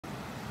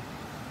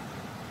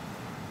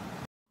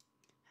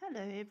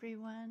Hello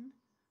everyone,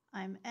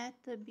 I'm at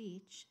the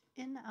beach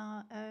in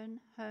our own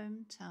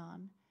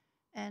hometown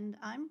and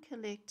I'm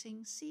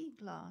collecting sea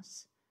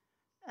glass.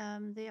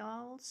 There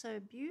are also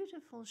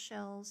beautiful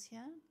shells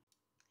here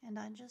and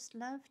I just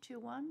love to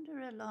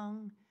wander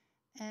along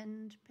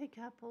and pick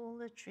up all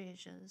the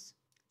treasures.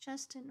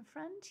 Just in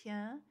front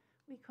here,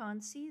 we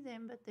can't see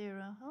them, but there are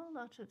a whole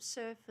lot of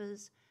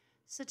surfers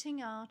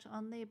sitting out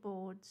on their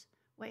boards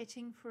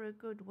waiting for a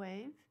good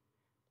wave.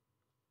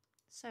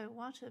 So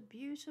what a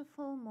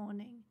beautiful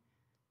morning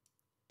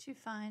to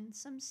find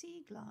some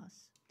sea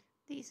glass.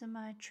 These are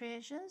my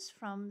treasures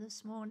from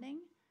this morning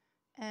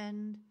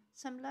and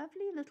some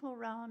lovely little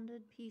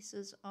rounded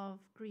pieces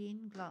of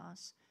green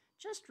glass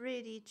just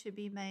ready to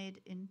be made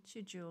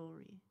into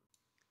jewelry.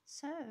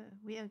 So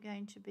we are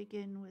going to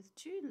begin with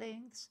 2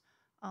 lengths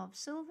of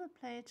silver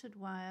plated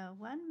wire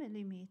 1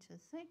 millimeter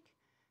thick,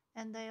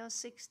 and they are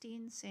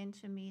 16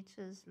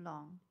 centimeters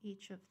long,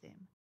 each of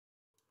them.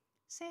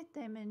 Set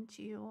them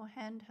into your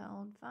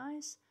handheld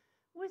vise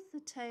with the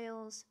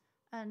tails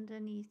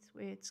underneath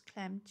where it's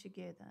clamped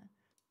together,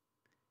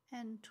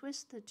 and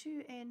twist the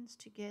 2 ends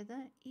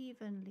together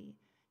evenly.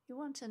 You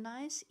want a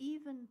nice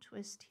even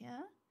twist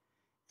here,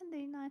 and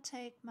then I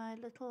take my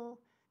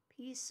little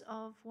piece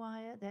of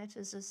wire that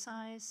is a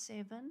size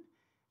 7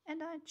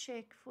 and I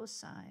check for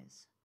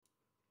size.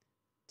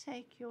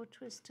 Take your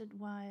twisted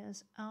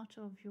wires out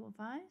of your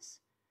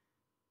vise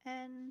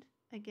and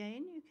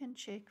again you can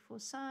check for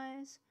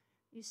size.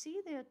 You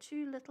see there are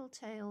 2 little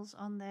tails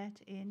on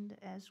that end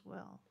as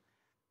well.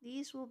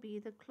 These will be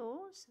the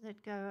claws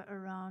that go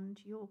around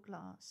your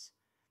glass.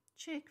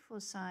 Check for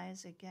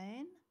size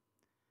again.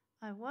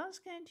 I was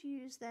going to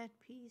use that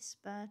piece,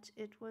 but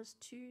it was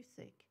too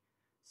thick.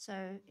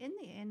 So in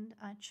the end,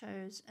 I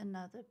chose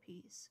another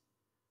piece.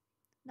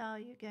 Now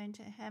you're going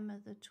to hammer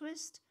the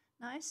twist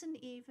nice and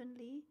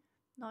evenly,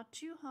 not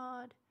too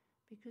hard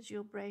because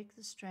you'll break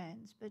the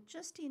strands, but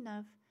just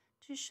enough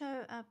to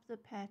show up the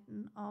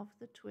pattern of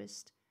the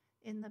twist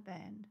in the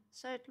band,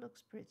 so it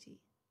looks pretty.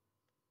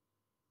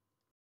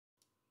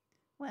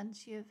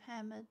 Once you've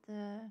hammered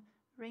the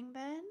ring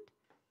band,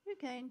 you're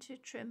going to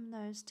trim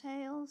those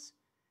tails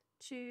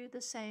to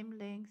the same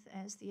length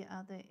as the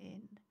other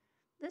end.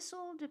 This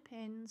all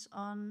depends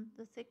on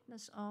the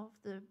thickness of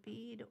the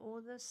bead or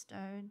the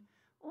stone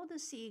or the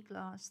sea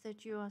glass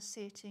that you are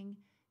setting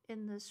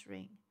in this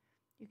ring.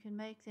 You can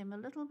make them a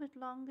little bit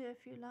longer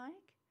if you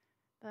like,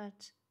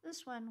 but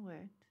this one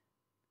worked.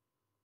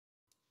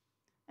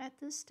 At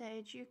this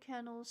stage you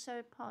can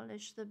also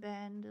polish the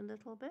band a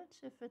little bit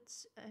if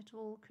it's at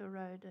all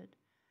corroded.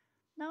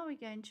 Now we're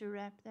going to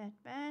wrap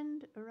that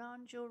band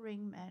around your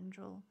ring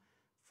mandrel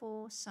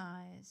for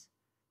size.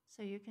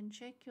 So you can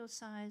check your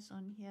size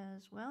on here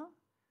as well.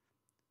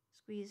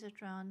 Squeeze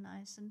it round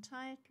nice and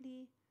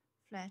tightly,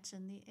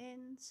 flatten the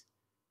ends,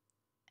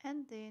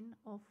 and then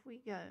off we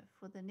go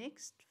for the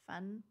next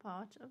fun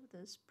part of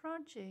this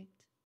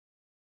project.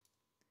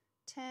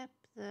 Tap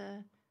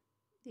the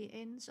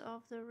ends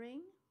of the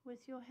ring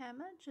with your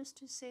hammer just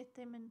to set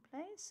them in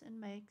place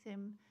and make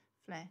them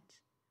flat.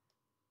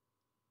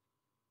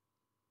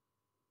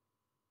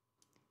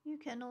 You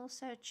can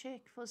also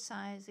check for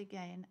size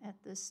again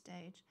at this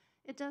stage.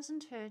 It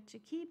doesn't hurt to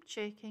keep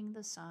checking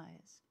the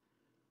size.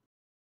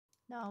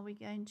 Now we're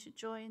going to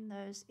join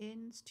those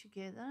ends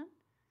together.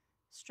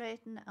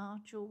 Straighten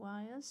out your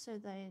wires so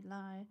they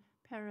lie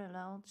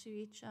parallel to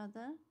each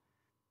other,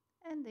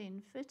 and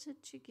then fit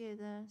it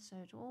together so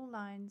it all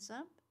lines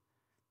up.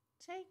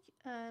 Take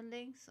a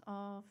length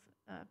of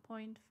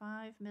 0.5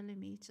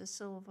 millimeter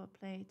silver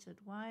plated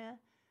wire,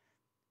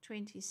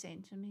 20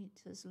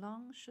 centimeters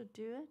long should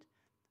do it.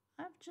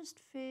 I've just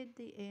fed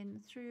the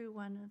end through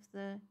one of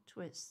the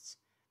twists,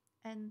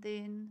 and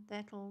then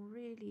that'll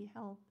really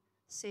help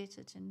set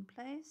it in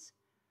place,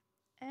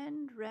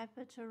 and wrap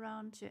it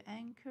around to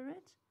anchor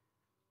it,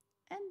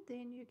 and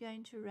then you're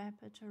going to wrap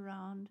it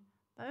around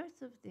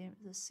both of them,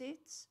 the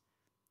sets,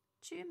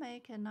 to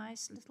make a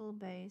nice little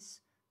base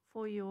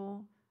for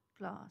your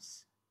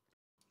glass.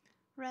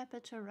 Wrap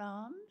it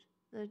around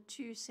the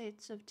 2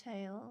 sets of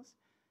tails,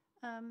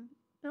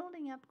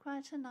 building up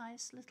quite a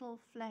nice little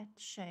flat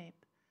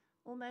shape.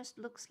 Almost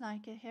looks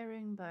like a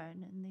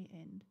herringbone in the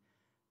end.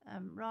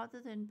 Rather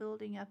than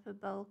building up a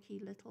bulky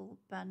little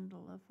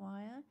bundle of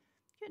wire,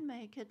 you can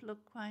make it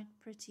look quite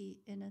pretty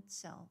in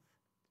itself.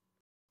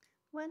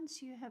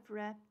 Once you have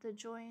wrapped the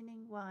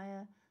joining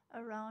wire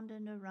around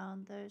and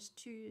around those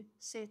 2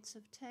 sets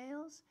of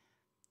tails,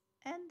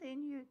 and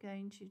then you're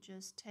going to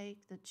just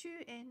take the 2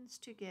 ends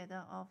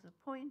together of the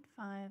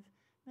 0.5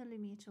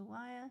 millimeter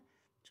wire,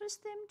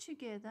 twist them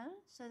together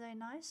so they're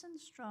nice and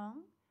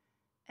strong,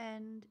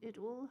 and it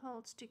all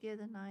holds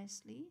together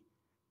nicely.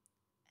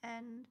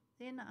 And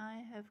then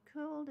I have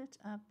curled it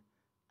up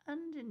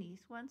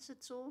underneath. Once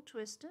it's all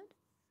twisted,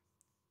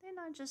 then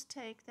I just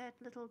take that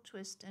little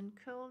twist and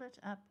curl it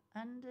up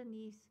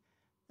underneath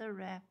the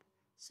wrap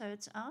so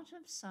it's out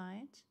of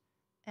sight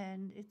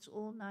and it's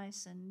all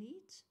nice and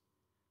neat.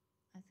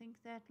 I think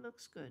that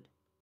looks good.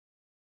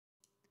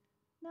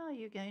 Now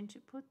you're going to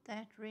put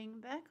that ring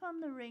back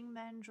on the ring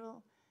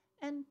mandrel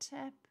and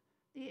tap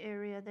the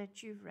area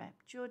that you've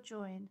wrapped your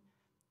join,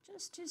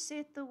 just to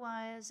set the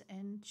wires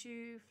and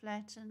to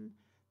flatten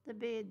the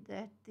bed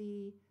that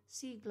the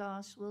sea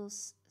glass will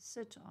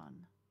sit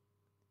on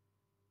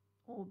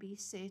or be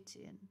set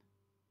in.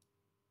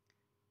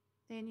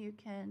 Then you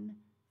can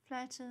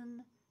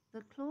flatten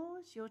the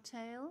claws, your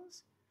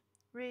tails,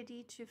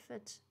 ready to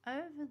fit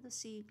over the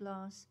sea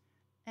glass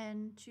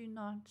and to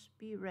not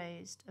be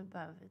raised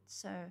above it.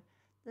 So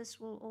this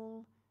will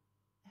all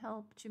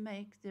help to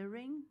make the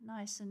ring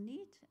nice and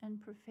neat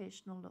and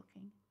professional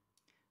looking.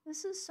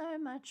 This is so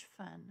much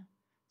fun.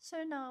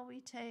 So now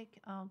we take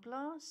our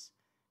glass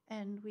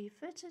and we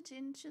fit it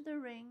into the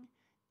ring.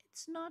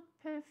 It's not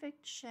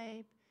perfect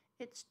shape.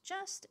 It's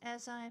just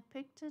as I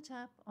picked it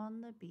up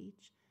on the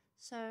beach.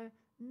 So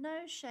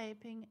no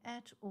shaping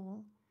at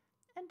all.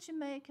 And to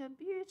make a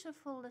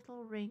beautiful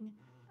little ring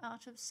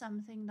out of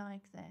something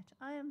like that.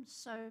 I am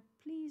so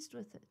pleased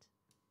with it.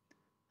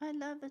 I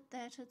love it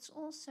that it's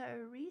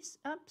also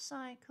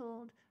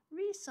upcycled,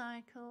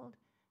 recycled,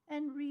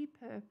 and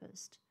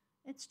repurposed.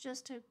 It's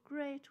just a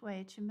great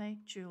way to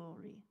make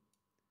jewelry.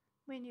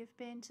 When you've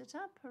bent it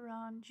up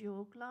around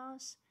your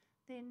glass,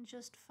 then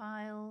just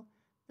file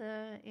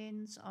the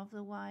ends of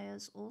the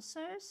wires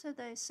also so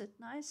they sit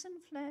nice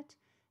and flat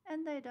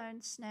and they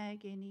don't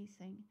snag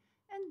anything.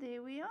 And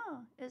there we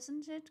are.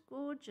 Isn't it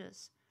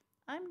gorgeous?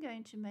 I'm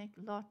going to make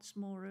lots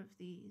more of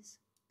these.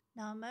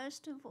 Now,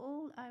 most of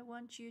all, I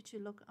want you to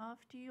look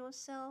after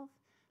yourself,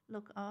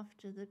 look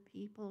after the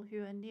people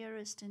who are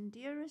nearest and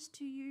dearest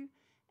to you,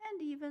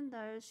 and even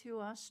those who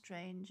are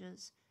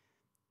strangers.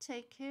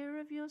 Take care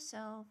of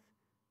yourself.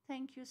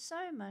 Thank you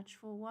so much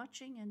for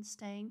watching and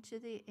staying to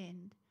the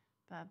end.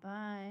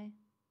 Bye-bye.